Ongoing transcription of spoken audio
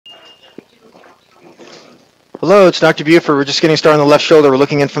Hello, it's Dr. Buford. We're just getting started on the left shoulder. We're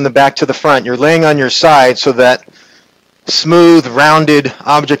looking in from the back to the front. You're laying on your side so that smooth, rounded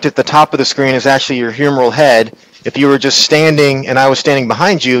object at the top of the screen is actually your humeral head. If you were just standing and I was standing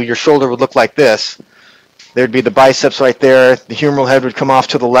behind you, your shoulder would look like this. There'd be the biceps right there. The humeral head would come off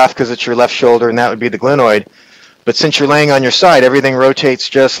to the left because it's your left shoulder, and that would be the glenoid. But since you're laying on your side, everything rotates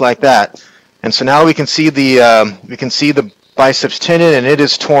just like that. And so now we can see the biceps tendon, and it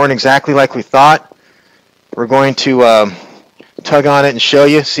is torn exactly like we thought. We're going to tug on it and show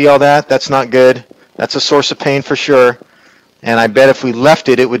you. See all that? That's not good. That's a source of pain for sure. And I bet if we left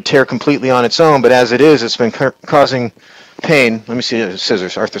it, it would tear completely on its own. But as it is, it's been causing pain. Let me see,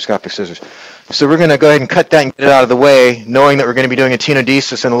 scissors, arthroscopic scissors. So we're going to go ahead and cut that and get it out of the way, knowing that we're going to be doing a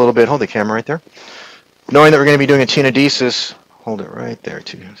tenodesis in a little bit. Hold the camera right there. Knowing that we're going to be doing a tenodesis. Hold it right there,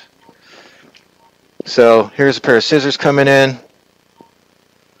 too. So here's a pair of scissors coming in.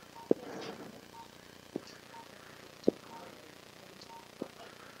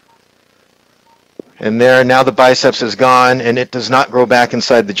 And there, now the biceps is gone, and it does not grow back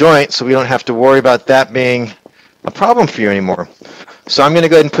inside the joint, so we don't have to worry about that being a problem for you anymore. So I'm going to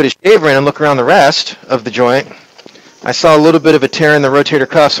go ahead and put a shaver in and look around the rest of the joint. I saw a little bit of a tear in the rotator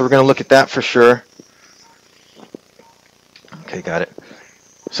cuff, so we're going to look at that for sure. Okay, got it.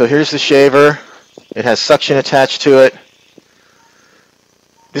 So here's the shaver. It has suction attached to it.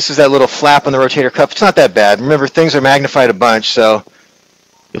 This is that little flap on the rotator cuff. It's not that bad. Remember, things are magnified a bunch, so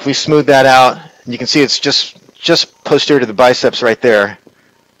if we smooth that out, you can see it's just posterior to the biceps right there,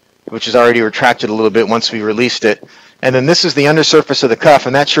 which is already retracted a little bit once we released it. And then this is the undersurface of the cuff,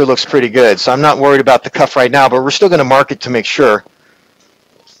 and that sure looks pretty good. So I'm not worried about the cuff right now, but we're still going to mark it to make sure.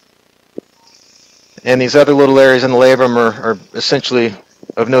 And these other little areas in the labrum are essentially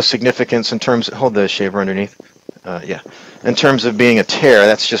of no significance in terms of, hold the shaver underneath. Yeah. In terms of being a tear,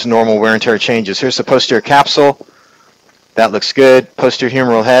 that's just normal wear and tear changes. Here's the posterior capsule. That looks good. Posterior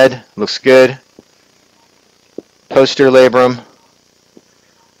humeral head looks good. Posterior labrum.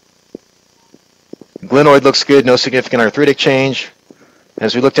 Glenoid looks good, no significant arthritic change.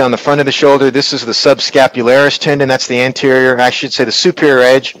 As we look down the front of the shoulder, this is the subscapularis tendon. That's the anterior, I should say the superior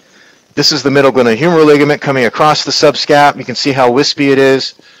edge. This is the middle glenohumeral ligament coming across the subscap. You can see how wispy it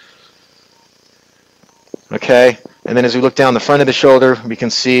is. Okay, and then as we look down the front of the shoulder, we can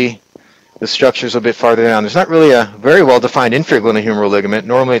see the structure's a bit farther down. There's not really a very well-defined inferior glenohumeral ligament.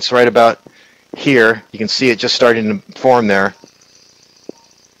 Normally it's right about here. You can see it just starting to form there.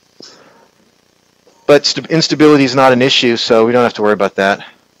 But instability is not an issue, so we don't have to worry about that.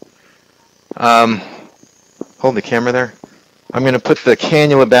 Hold the camera there. I'm going to put the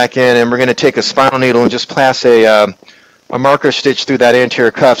cannula back in, and we're going to take a spinal needle and just pass a marker stitch through that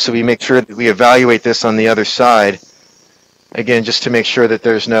anterior cuff so we make sure that we evaluate this on the other side. Again, just to make sure that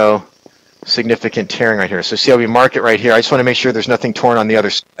there's no significant tearing right here. So see how we mark it right here? I just want to make sure there's nothing torn on the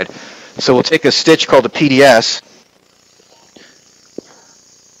other side. So we'll take a stitch called a PDS,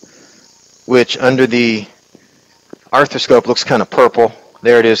 which under the arthroscope looks kind of purple.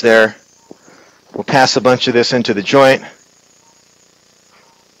 There it is there. We'll pass a bunch of this into the joint.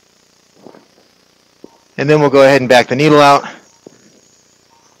 And then we'll go ahead and back the needle out.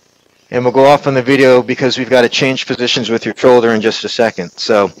 And we'll go off on the video because we've got to change positions with your shoulder in just a second.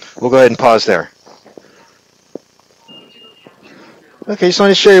 So we'll go ahead and pause there. Okay, just want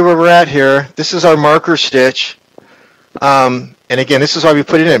to show you where we're at here. This is our marker stitch. And again, this is why we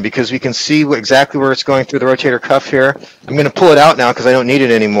put it in, because we can see exactly where it's going through the rotator cuff here. I'm going to pull it out now because I don't need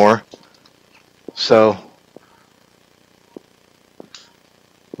it anymore. So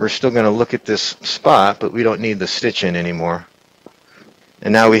we're still going to look at this spot, but we don't need the stitch in anymore.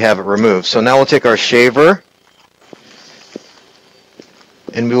 And now we have it removed. So now we'll take our shaver,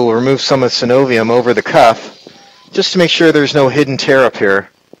 and we will remove some of the synovium over the cuff, just to make sure there's no hidden tear up here.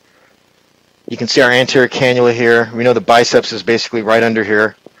 You can see our anterior cannula here. We know the biceps is basically right under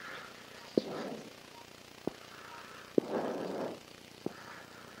here.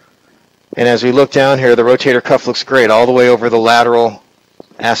 And as we look down here, the rotator cuff looks great all the way over the lateral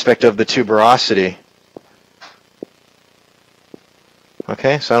aspect of the tuberosity.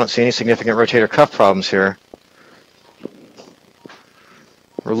 Okay, so I don't see any significant rotator cuff problems here.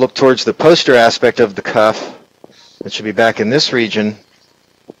 We'll look towards the posterior aspect of the cuff. It should be back in this region.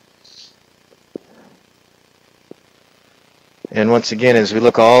 And once again, as we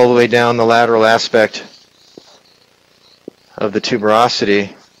look all the way down the lateral aspect of the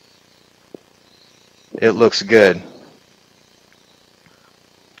tuberosity, it looks good.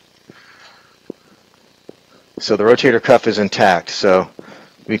 So the rotator cuff is intact, so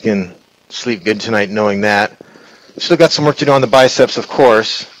we can sleep good tonight knowing that. Still got some work to do on the biceps, of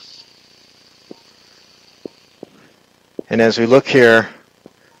course. And as we look here,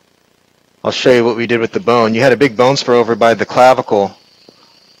 I'll show you what we did with the bone. You had a big bone spur over by the clavicle,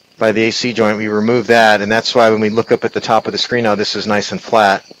 by the AC joint. We removed that, and that's why when we look up at the top of the screen now, this is nice and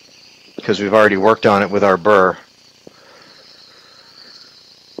flat, because we've already worked on it with our burr.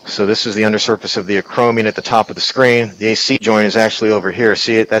 So this is the undersurface of the acromion at the top of the screen. The AC joint is actually over here.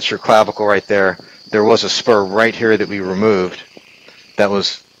 See it? That's your clavicle right there. There was a spur right here that we removed that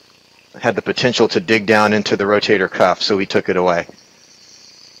had the potential to dig down into the rotator cuff, so we took it away.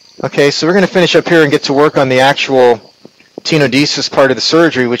 Okay, so we're going to finish up here and get to work on the actual tenodesis part of the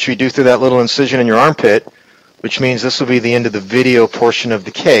surgery, which we do through that little incision in your armpit, which means this will be the end of the video portion of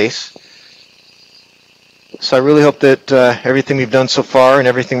the case. So I really hope that everything we've done so far and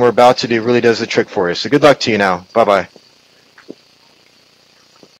everything we're about to do really does the trick for you. So good luck to you now. Bye-bye.